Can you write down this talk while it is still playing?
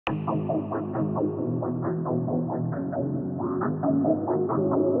Silva,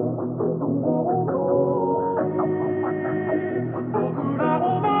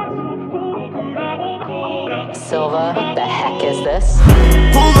 what the heck is this?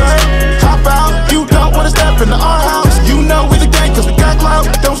 Pull up, hop out, you don't wanna step into our house. You know we the gang cause we got clout.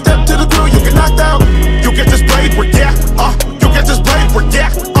 Don't step to the crew, you get knocked out. You get this blade work, yeah, you get this blade work,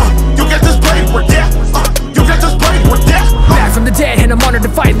 yeah, you get this blade work, yeah, you get this blade work, yeah. Back from the dead and I'm honored to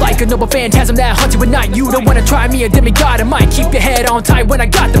fight like a noble phantasm that hunts you at night. You don't wanna try me, a demigod, I might keep your head on tight when I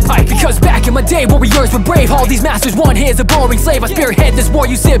got the pipe. Because back in my day, warriors were brave. All these masters want here's a boring slave. I spearhead this war,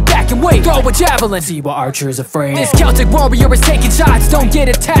 you sit back and wait. Throw a javelin, see what archer's afraid. This Celtic warrior is taking shots. Don't get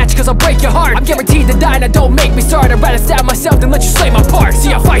attached cause I'll break your heart. I'm guaranteed to die, now don't make me start. I'd rather stab myself than let you slay my part.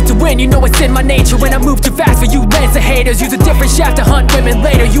 See, I fight to win, you know it's in my nature. When I move too fast for you Lancer haters, use a different shaft to hunt women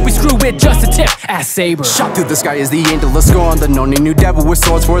later. You be screwed with just a tip, ask Saber. Shot through the sky is the angel of scorn. The known new devil with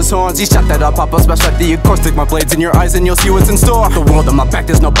swords for his horns. He shot that up, pop a smash like the of course. Stick my blades in your eyes and you'll see what's in store. The world on my back,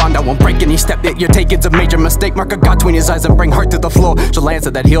 there's no bond, I won't break any step that you're taking's a major mistake. Mark a god between his eyes and bring heart to the floor. She'll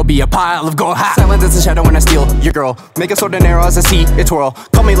answer that he'll be a pile of gold. Silent as a shadow when I steal your girl. Make a sword and arrow as I see it twirl.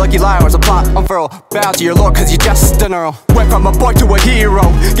 Call me lucky liar as a plot unfurl. Bow to your lord cause you're just an earl. Went from a boy to a hero.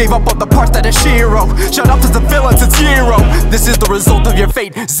 Gave up all the parts that are Shiro. Shut up as the villains, it's zero. This is the result of your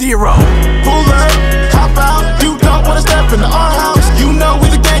fate, zero. Pull up, hop out, you don't wanna step into our house. You know we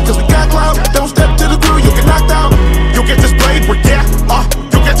the gang cause we got clout. Don't step to the crew, you get knocked out. You get this blade work, yeah,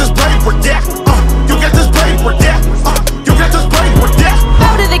 you get this blade work, yeah, you get this blade work, yeah, you get this blade work, yeah.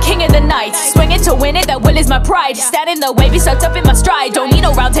 Bow to the king of the night, swing it to win it, that will is my pride. Stand in the way, be sucked up in my stride. Don't need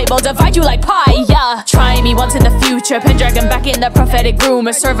no round table, divide you like pie, yeah. Try me once in the future, Pendragon back in the prophetic room.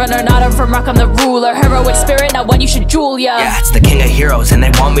 A servant or not, I'm from rock, I'm the ruler. Heroic spirit, not one you should jewel, yeah. Yeah, it's the king of heroes and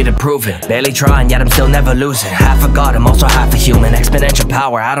they want me to prove it. Barely trying, yet I'm still never losing. Half a god, I'm also half a human. Exponential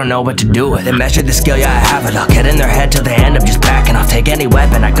power, I don't know what to do with. They measure the skill, yeah I have it. I'll get in their head till they end up just backing. I'll take any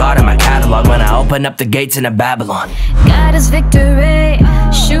weapon I got in my catalog when I open up the gates into Babylon. God is victory,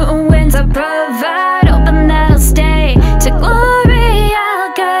 shooting winds I provide. Open that'll stay, to glory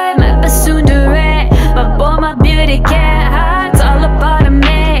I'll guide. My basundere, my boy, my beauty can't hide. It's all a part of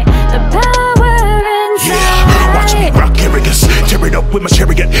me, the power inside. Yeah, watch me rock arrogance, tear it up with my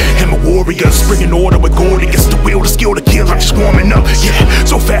chariot and my warriors. Bringing order with Gordius, the will, the skill to kill. I'm just warming up, yeah,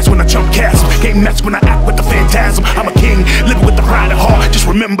 so fast when I jump chasm. Game match when I act with the phantasm. I'm a king, living with the pride of heart. Just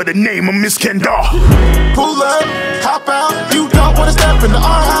remember the name of Iskandar. Pull up, hop out, you don't wanna step into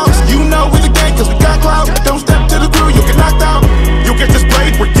our house. You know we the gang cause we got clout. Don't step to the crew, you get knocked out. You get this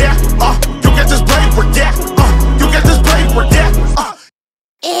blade work, yeah, you get this blade work, yeah, you get this blade work, yeah,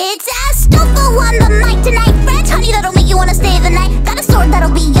 It's Astolfo on the mic tonight. French honey that'll make you wanna stay the night. Got a sword that'll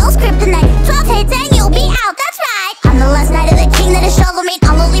be your script tonight. 12 hits and you'll be out, that's right. I'm the last night of the king that is shovel made.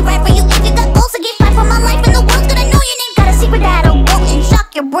 I'll only ride for you if you got goals to get fight for my life. And the world's gonna know your name. Got a secret that'll go and shock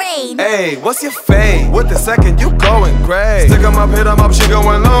your brain. Hey, what's your fame? With the second you going great. Stick 'em up, hit 'em up, she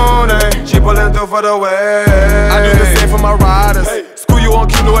going lonely. She pulling through for the way. I do the same for my riders. School you on,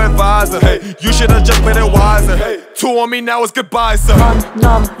 keep no advisor. You should've just been it wiser. Two on me, now it's goodbye, sir.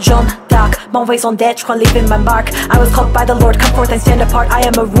 Nom, Jeanne D'arc, mon raison d'être, crois leaving my mark. I was called by the Lord, come forth and stand apart. I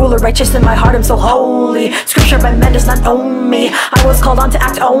am a ruler, righteous in my heart, I'm so holy. Scripture by men does not own me. I was called on to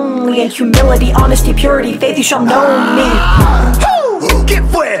act only in humility, honesty, purity, faith, you shall know me. Get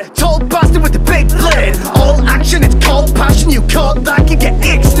wet, tall bastard with the big blade. All action, it's called passion. You caught that, you get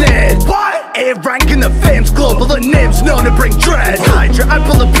ixnayed. What? A rank in the fame's global, the name's known to bring dread. Hydra, I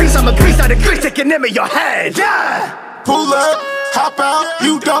pull a priest, I'm a priest, I decree, take a name of your head. Yeah! Pull up, hop out,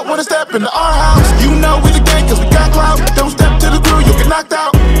 you don't wanna step into our house. You know we the gang cause we got clout. Don't step to the crew, you get knocked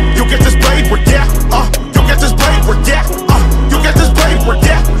out. You get this blade work, yeah,